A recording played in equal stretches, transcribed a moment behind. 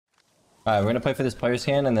Alright, we're gonna play for this player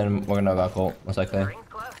scan and then we're gonna back ult, most likely. Alright,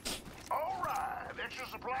 extra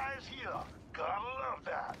supplies here. Gotta love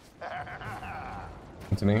that.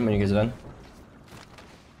 Come to me when you guys are done.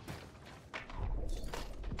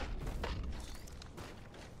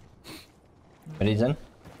 Ready, Zen?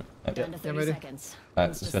 Yep. Down to 30 ready. seconds. Alright, Move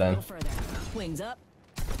let's just go a down. little further. Wings up.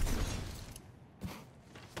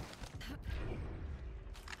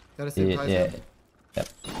 Gotta see Yeah, yeah. Yep.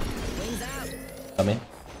 Wings out. Tell me.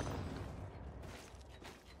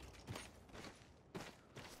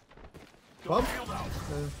 Bob?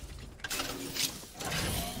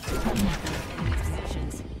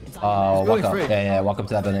 Positions. It's on Walk building up. free. Yeah, walk up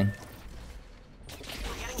to that building.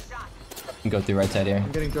 You can go through right side here.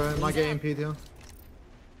 I'm getting drone. Might get AMP'd here.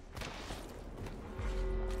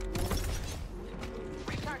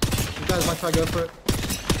 You guys might try to go for it.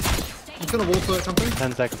 I'm just gonna wall to it, something.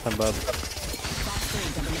 10 seconds on both. box 3,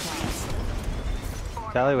 jumping the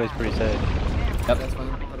cross. The alleyway's pretty safe. Yep. That's fine.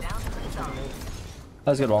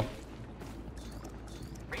 That was a good wall.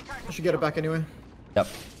 I should get it back anyway. Yep.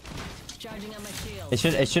 Charging on my shield.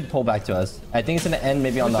 It should pull back to us. I think it's gonna end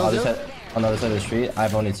maybe on the other side of the street. I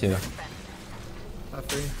have only 2.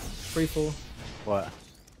 Free 4. What?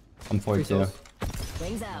 I'm 42.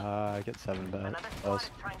 Wings out. I get 7 bats. That was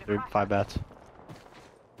 5 bats.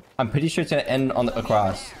 I'm pretty sure it's gonna end on the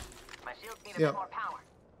across. Yeah. I'm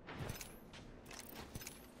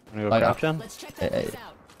gonna go Like, crouch in. Let's check that place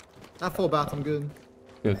out. At 4 bats, I'm good.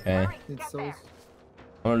 Okay. Need souls.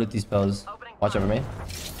 I'm gonna loot these spells. Watch over me.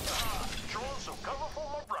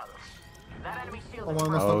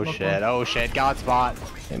 Oh shit, God spot.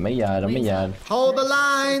 Hey, my yard, I'm a yard. Hold the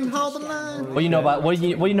line! Hold the line! What do you know about what do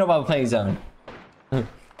you know about playing zone?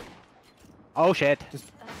 Oh shit.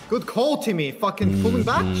 Good call, Timmy. Fucking pulling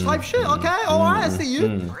back type shit. Okay, alright, I see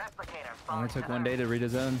you. Only took 1 day to read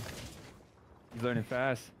his own. He's learning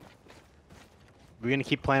fast. We gonna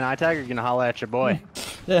keep playing iTag or you gonna holla at your boy?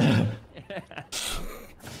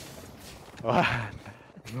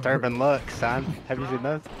 Turban look, son. Have you seen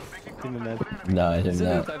those? No, I This didn't is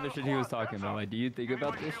know. the type of shit he was talking about. Like, do you think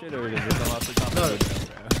about this shit or does it come off the top No. of the dome,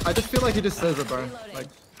 bro? I just feel like he just says it, bro. Like,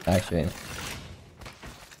 Actually.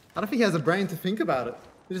 I don't think he has a brain to think about it.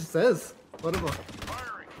 He just says whatever.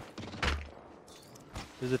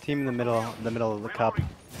 There's a team in the middle of the cup.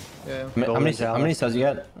 Yeah. How many subs you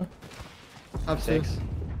got? Have 2. 6.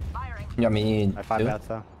 Yeah, me I 5 2. bats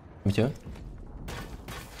though. Me too.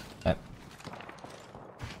 Alright.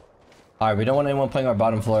 Alright, we don't want anyone playing our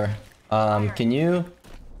bottom floor. Can you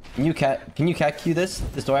cat queue this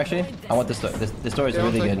door actually? I want this door. This door is Yeah,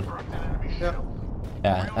 really I'll good. take- Yeah.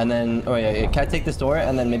 Yeah, and then yeah, cat take this door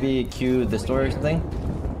and then maybe queue this door or something.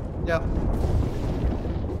 Yeah.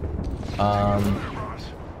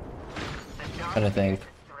 Trying to think.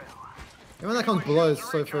 Anyone that comes below is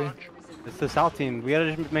so free. It's the south team. We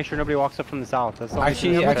gotta just make sure nobody walks up from the south. That's all.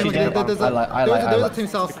 Actually, Yeah, Jen, there's I a like team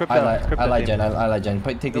south. Crypto, I like team. Jen. I like Jen.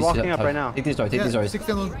 Take these. They're walking up right now. Take these doors. Take these doors.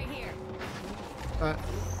 16 on. Right here. Alright.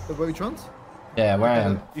 Which ones? Yeah, where I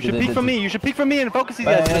am. You should peek from me. You should peek from me and focus these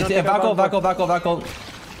guys. They don't take Back our ult. bomb.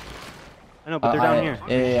 I know, but they're down here.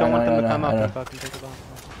 Yeah, You just yeah, don't want them to I come know. up and fucking take the bomb.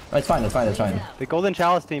 It's fine. It's fine. It's fine. The golden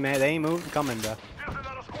chalice team, man, they ain't moved. Coming, bro.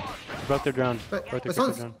 Broke their drone. Wait, Broke their this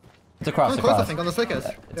one's- drone. It's across. Close, I Across. think, on the staircase.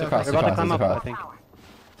 It's across. They're about to climb up, I across. think.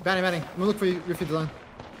 Manny, I'm gonna look for you if you design.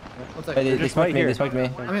 One sec. Hey, they Just spiked right me. here. They spiked me.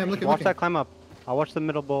 I'm looking. Watch that climb up. I'll watch the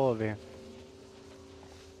middle bowl over here.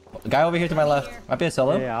 Guy over here to my left. Might be a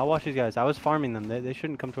solo. Yeah, I'll watch these guys. I was farming them. They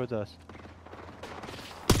shouldn't come towards us.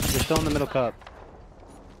 They're still in the middle cup.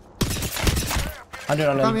 100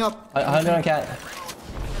 on Climbing him. up. 100 on cat.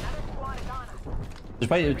 Just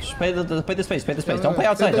play the space. Play the space. Don't play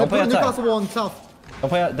outside. Don't play outside. Newcastle wall on south.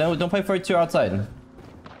 Don't play for 2 outside.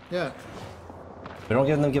 Yeah. We don't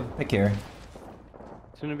give them give a pick here.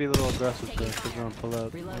 It's gonna be a little aggressive because we're gonna pull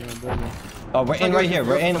up. Oh, we're in right here.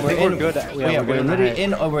 We're in. We're in. good. Yeah, we're literally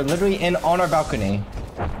in. Oh, we're literally in on our balcony.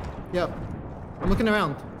 Yep. I'm looking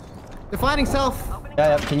around. They're fighting south.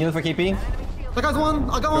 Yeah. Can you look for KP? That guy's one.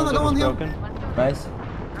 I got one here. Broken. Nice.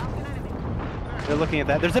 They're looking at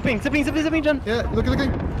that. They're zipping, Jen. Yeah, looking.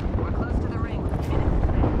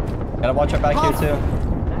 Gotta watch our back here too.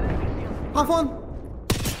 Half one.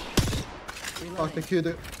 Fuck, they queued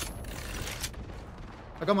it.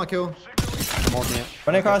 I got my kill. I'm holding it.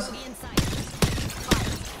 Running across.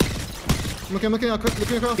 Looking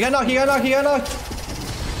across. He got knocked. He got knocked.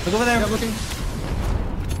 Look over there. Yeah, I'm looking.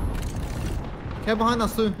 Okay, behind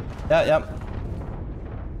us too. Yeah.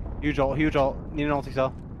 Huge ult. Need an ulti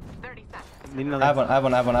cell. 30 seconds. Need another. I have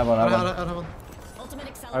one. I don't have one. Ultimate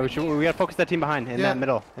Alright, we gotta focus that team behind. In Yeah. that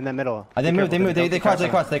middle. They moved. They crossed.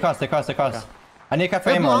 Yeah, I need to cut for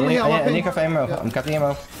Yeah, ammo. I'm here, I need to I'm cut for ammo. Yeah. I'm cutting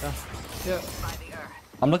ammo. Yeah.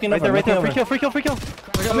 I'm looking Right over. there, right there. I'm Free looking kill, free kill, free kill.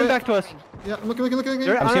 Okay, Coming wait. back to us. Yeah, I'm looking. They're- I'm on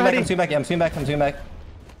swinging our back. I'm heady. swinging back. I'm swinging back. I'm swinging back.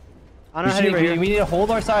 On We, our should heady need, right we, here. we need to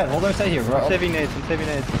hold our side. Hold our side here, I'm bro. saving nades, I'm saving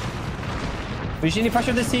nades. We should need to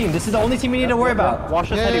pressure this team. This is the only team we need to worry about. Watch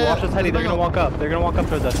this heady, watch this heady. They're gonna walk up. They're gonna walk up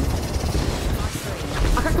towards us.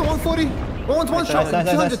 I cracked the 140. One shot. nice,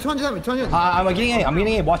 200, nice. 200 damage, 200. I'm getting in. I'm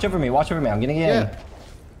getting in. Watch over me. Watch over me. I'm getting in. Yeah.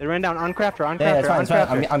 They ran down on crafter, on crafter, Yeah, it's fine. on It's fine.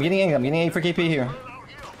 crafter. I'm getting in. I'm getting in for KP here.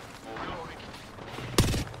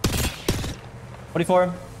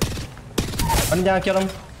 44. Running down. Kill him.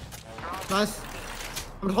 Nice.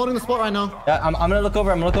 I'm holding the spot right now. Yeah, I'm gonna look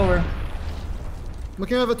over. I'm gonna look over.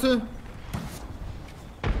 Looking over too.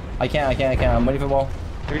 I can't. I'm waiting for the wall.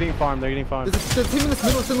 They're getting farmed, they're getting farmed. There's a team in this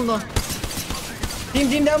middle cylinder.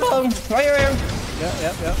 Team down below. Right here.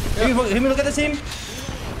 Yeah. Can we look at this team?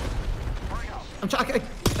 I can try to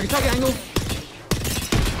get angle.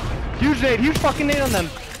 Huge nade, huge fucking nade on them.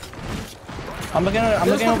 I'm looking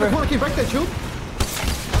over. Can you break that shield?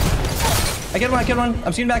 I killed one.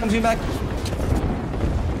 I'm shooting back.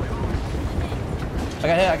 I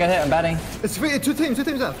got hit. I'm batting. It's two teams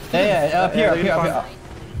left. Yeah, up here.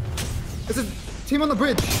 It's a team on the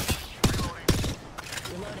bridge.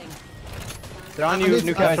 They're on I you, need-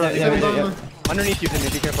 Newcastle. yeah, yeah. Underneath you, Timmy,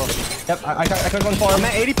 be careful. Yep, I cracked one farm. I'm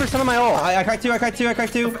at 80% of my ult. I cracked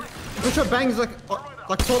two. Pretty sure Bang's like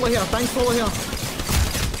solar here. Bang's solar here.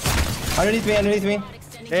 Underneath me.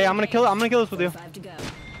 Hey, I'm gonna kill this with you. 5 to go.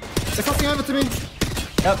 They're crossing over to me.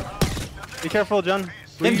 Yep. Be careful, John.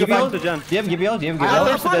 We Give can go back me to John. Do you have GBL? I I'm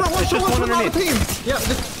thirsted fine, this. It's just one on the underneath. team. Yeah,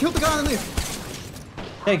 just kill the guy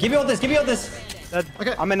underneath. Hey, give me all this.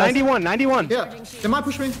 Okay. I'm at 91. Yeah, they might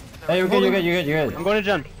push me. Hey, you're good. I'm going to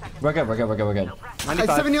John. We're good. 70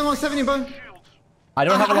 95. on 70, bro. I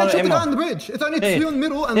don't have a I lot of shot the guy on ammo. the bridge. It's only Hey. two in the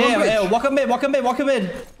middle and one Yeah, bridge. yeah, walk up mid.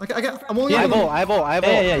 Okay, I'm all I in. have ult.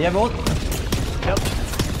 Yeah, you have ult. Yep.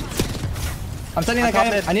 I'm sending that top guy.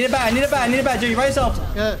 mid. I need it back. Joe, you by yourself.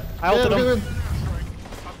 Yeah, I ulted him. good.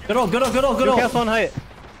 Good ult. Newcastle on height.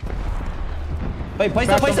 Wait, place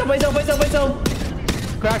up.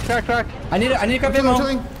 Crack. I need to grab I'm ammo.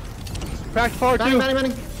 chilling. Cracked forward Banning, too.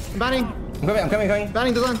 banning. I'm banning. I'm coming.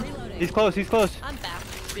 Banning design. He's close. I'm back.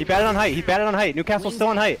 He batted on height. Newcastle's still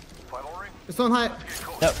on height. It's on height.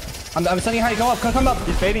 Yep. I'm sending high. Go up. Come up.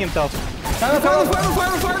 He's baiting himself. Come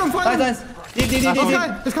up. Fire him. Nice. Deep. This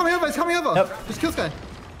guy, it's coming over. Yep. Just kill this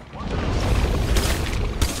guy.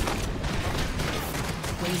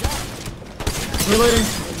 Reloading.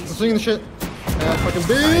 I'm swinging the shit. Yeah, fucking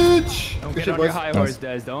bitch. Don't Good get shit, on your boys. high horse,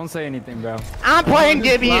 Des. Don't say anything, bro. I'm playing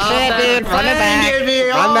Gibby shit, dude. Run it back.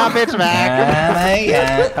 Run that bitch back.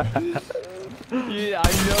 Oh my god. Yeah,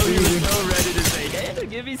 I know you were so ready to say, hey,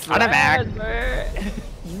 give me Run it back.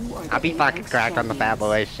 bro. I'll be fucking cracked on the fat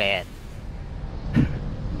boy shit.